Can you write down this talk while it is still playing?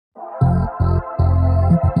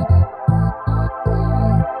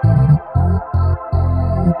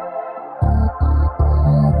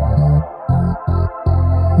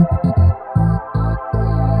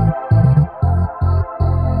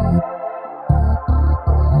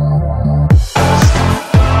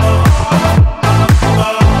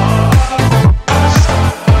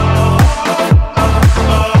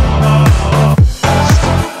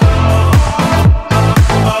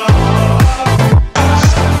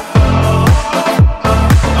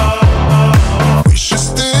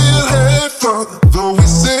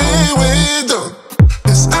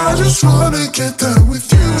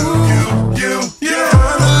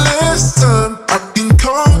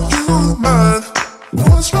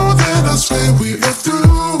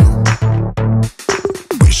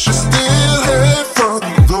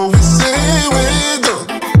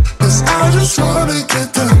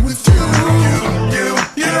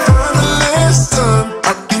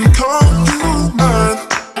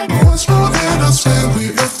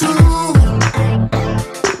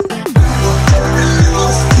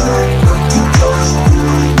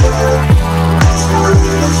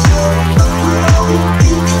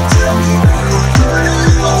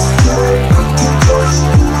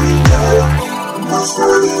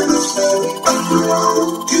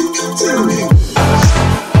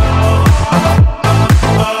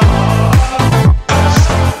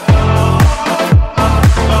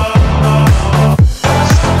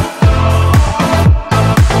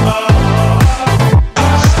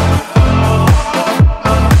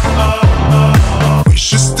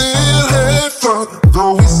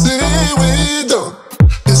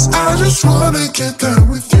wanna get down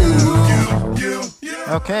with you.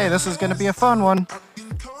 Okay, this is gonna be a fun one.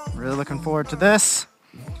 Really looking forward to this.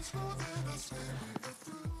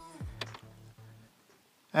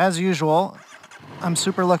 As usual, I'm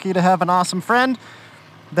super lucky to have an awesome friend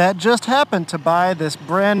that just happened to buy this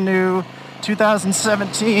brand new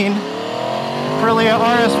 2017 Aprilia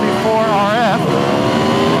RSV4 RF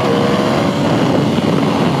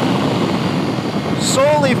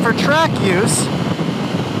solely for track use.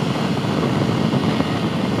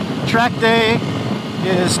 Track day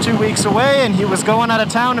is 2 weeks away, and he was going out of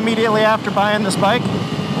town immediately after buying this bike,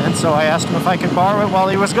 and so I asked him if I could borrow it while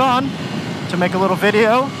he was gone to make a little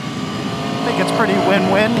video. I think it's pretty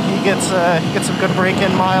win-win. He gets some good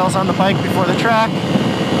break-in miles on the bike before the track,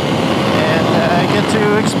 and I get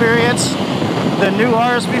to experience the new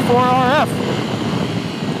RSV4 RF.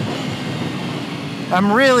 I'm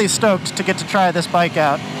really stoked to get to try this bike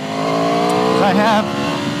out. I have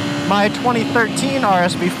my 2013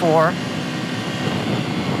 RSV4,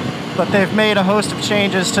 but they've made a host of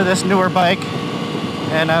changes to this newer bike,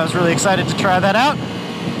 and I was really excited to try that out,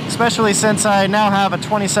 especially since I now have a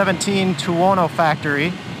 2017 Tuono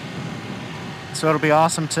factory. So it'll be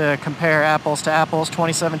awesome to compare apples to apples,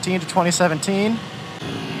 2017 to 2017.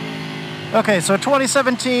 Okay, so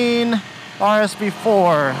 2017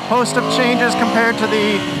 RSV4, host of changes compared to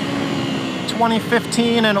the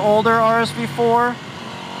 2015 and older RSV4.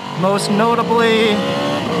 Most notably,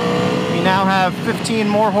 we now have 15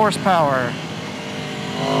 more horsepower.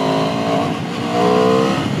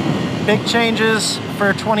 Big changes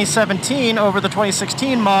for 2017 over the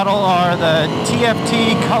 2016 model are the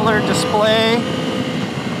TFT color display,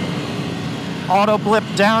 auto blip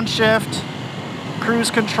downshift,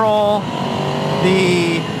 cruise control.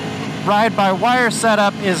 The ride-by-wire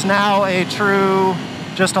setup is now a true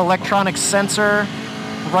just electronic sensor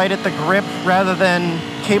right at the grip rather than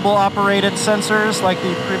cable-operated sensors like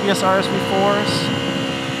the previous RSV4s.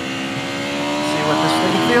 See what this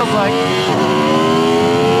thing feels like.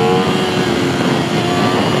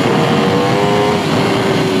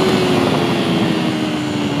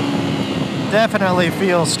 Definitely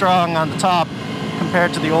feels strong on the top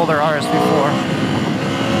compared to the older RSV4.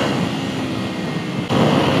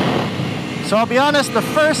 So I'll be honest, the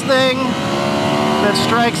first thing that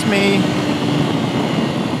strikes me,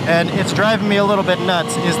 and it's driving me a little bit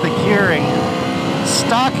nuts, is the gearing.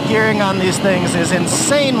 Stock gearing on these things is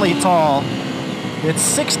insanely tall. It's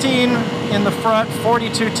 16 in the front,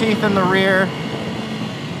 42 teeth in the rear.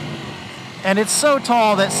 And it's so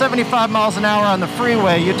tall that 75 miles an hour on the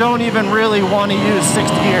freeway, you don't even really want to use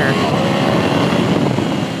sixth gear.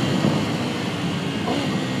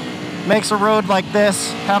 Makes a road like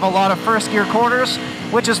this have a lot of first gear corners,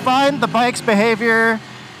 which is fine. The bike's behavior,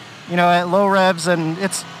 at low revs, and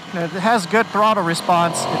it has good throttle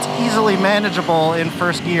response. It's easily manageable in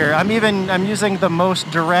first gear. I'm using the most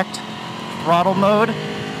direct throttle mode,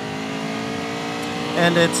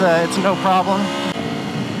 and it's no problem.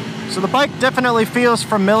 So the bike definitely feels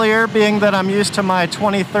familiar, being that I'm used to my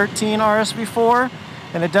 2013 RSV4,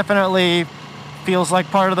 and it definitely feels like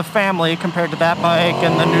part of the family compared to that bike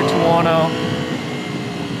and the new Tuono.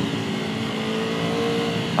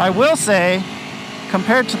 I will say,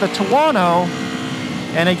 compared to the Tuono,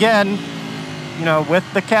 and again, with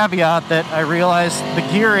the caveat that I realize the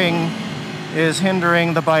gearing is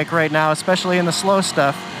hindering the bike right now, especially in the slow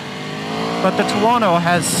stuff. But the Tuono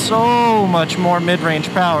has so much more mid-range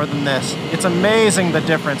power than this. It's amazing the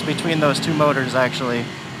difference between those two motors, actually.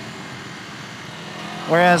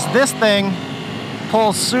 Whereas this thing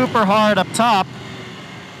pulls super hard up top,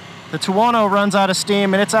 the Tuono runs out of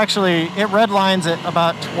steam, and it redlines at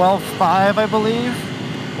about 12.5, I believe.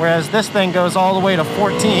 Whereas this thing goes all the way to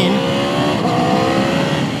 14.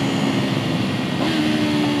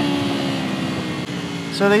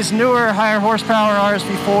 So these newer, higher horsepower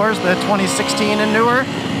RSV4s, the 2016 and newer,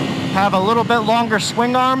 have a little bit longer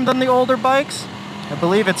swing arm than the older bikes. I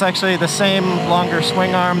believe it's actually the same longer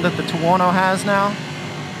swing arm that the Tuono has now.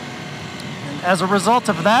 And as a result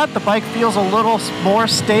of that, the bike feels a little more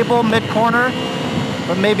stable mid-corner,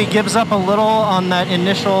 but maybe gives up a little on that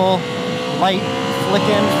initial light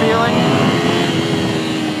flick-in feeling.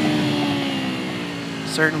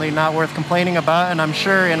 Certainly not worth complaining about, and I'm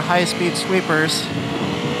sure in high-speed sweepers,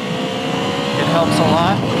 it helps a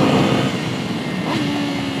lot.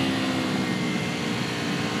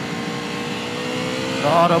 The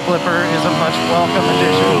auto blipper is a much welcome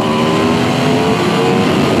addition.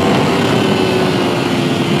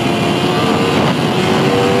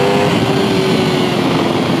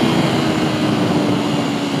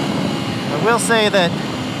 I will say that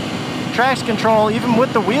traction control, even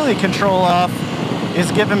with the wheelie control off,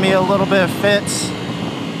 is giving me a little bit of fits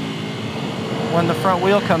when the front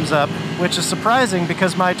wheel comes up, which is surprising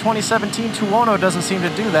because my 2017 Tuono doesn't seem to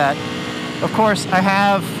do that. Of course, I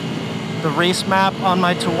have the race map on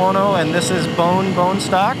my Tuono, and this is bone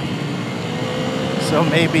stock. So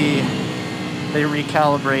maybe they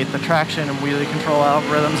recalibrate the traction and wheelie control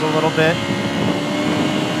algorithms a little bit.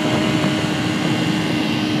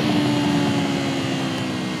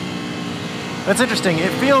 That's interesting.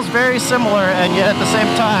 It feels very similar and yet at the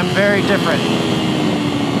same time very different.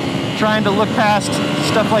 Trying to look past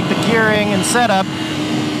stuff like the gearing and setup.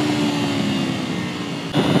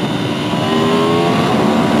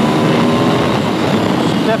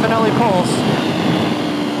 Definitely pulls.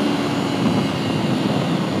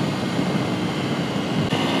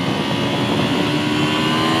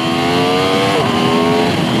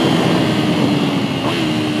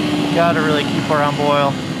 Gotta really keep her on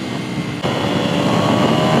boil.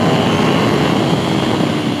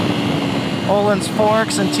 Öhlins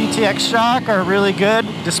forks and TTX shock are really good.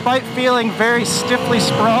 Despite feeling very stiffly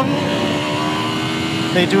sprung,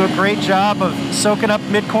 they do a great job of soaking up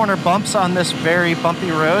mid-corner bumps on this very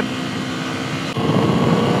bumpy road.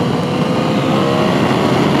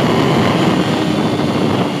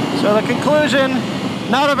 So the conclusion,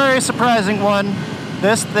 not a very surprising one.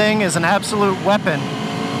 This thing is an absolute weapon.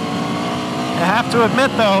 I have to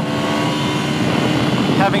admit though,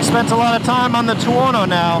 having spent a lot of time on the Tuono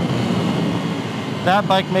now, that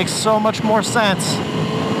bike makes so much more sense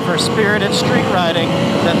for spirited street riding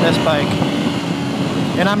than this bike.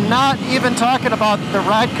 And I'm not even talking about the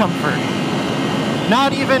ride comfort.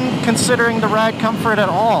 Not even considering the ride comfort at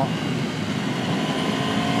all.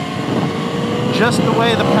 Just the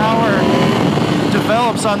way the power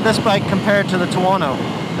develops on this bike compared to the Tuono.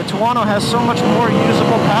 The Tuono has so much more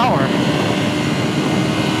usable power.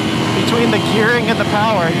 Between the gearing and the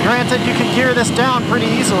power. Granted, you can gear this down pretty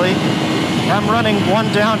easily. I'm running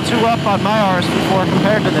 1 down, 2 up on my RSV4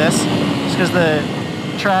 compared to this. Just because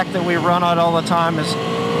the track that we run on all the time is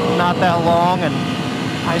not that long, and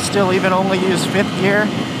I still even only use 5th gear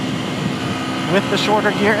with the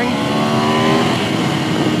shorter gearing.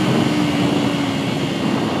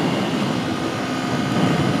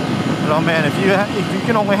 But oh man, if you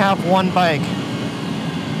can only have one bike,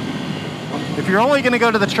 if you're only going to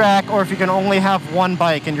go to the track, or if you can only have one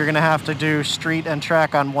bike and you're going to have to do street and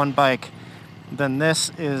track on one bike, then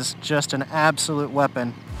this is just an absolute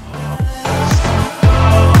weapon.